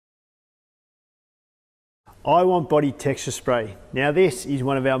I Want Body Texture Spray. Now this is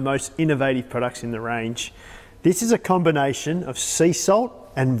one of our most innovative products in the range. This is a combination of sea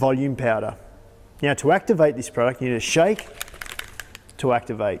salt and volume powder. Now to activate this product, you need to shake to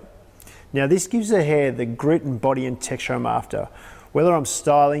activate. Now this gives the hair the grit and body and texture I'm after. Whether I'm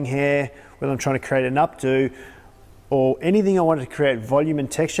styling hair, whether I'm trying to create an updo, or anything I want to create volume and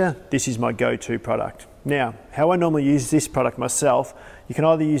texture, this is my go-to product. Now, how I normally use this product myself, you can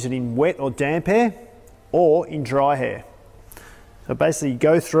either use it in wet or damp hair, or in dry hair. So basically you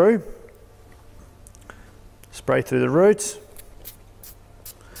go through, spray through the roots,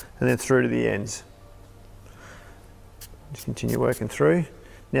 and then through to the ends. Just continue working through.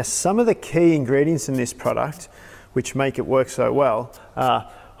 Now some of the key ingredients in this product, which make it work so well, are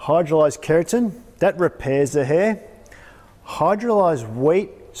hydrolyzed keratin, that repairs the hair, hydrolyzed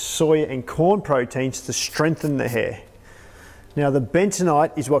wheat, soya and corn proteins to strengthen the hair. Now the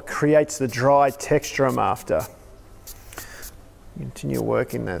bentonite is what creates the dry texture I'm after. Continue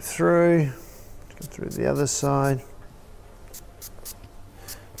working that through, go through the other side.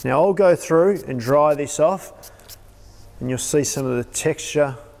 Now I'll go through and dry this off and you'll see some of the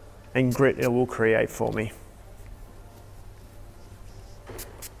texture and grit it will create for me.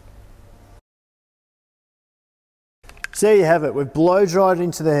 So there you have it, we've blow dried it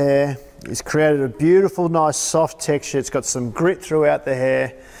into the hair. It's created a beautiful, nice, soft texture. It's got some grit throughout the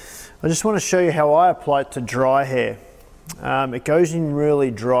hair. I just want to show you how I apply it to dry hair. It goes in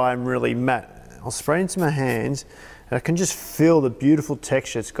really dry and really matte. I'll spray into my hands and I can just feel the beautiful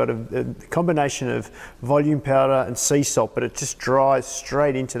texture. It's got a combination of volume powder and sea salt, but it just dries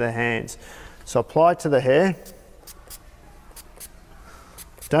straight into the hands. So apply it to the hair.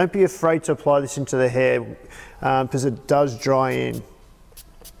 Don't be afraid to apply this into the hair because it does dry in.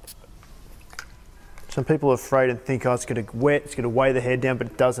 Some people are afraid and think, oh, it's going to wet, it's going to weigh the hair down, but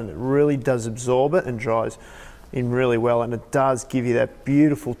it doesn't. It really does absorb it and dries in really well, and it does give you that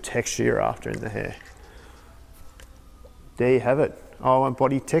beautiful texture you're after in the hair. There you have it. I Want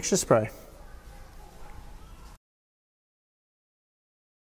Body Texture Spray.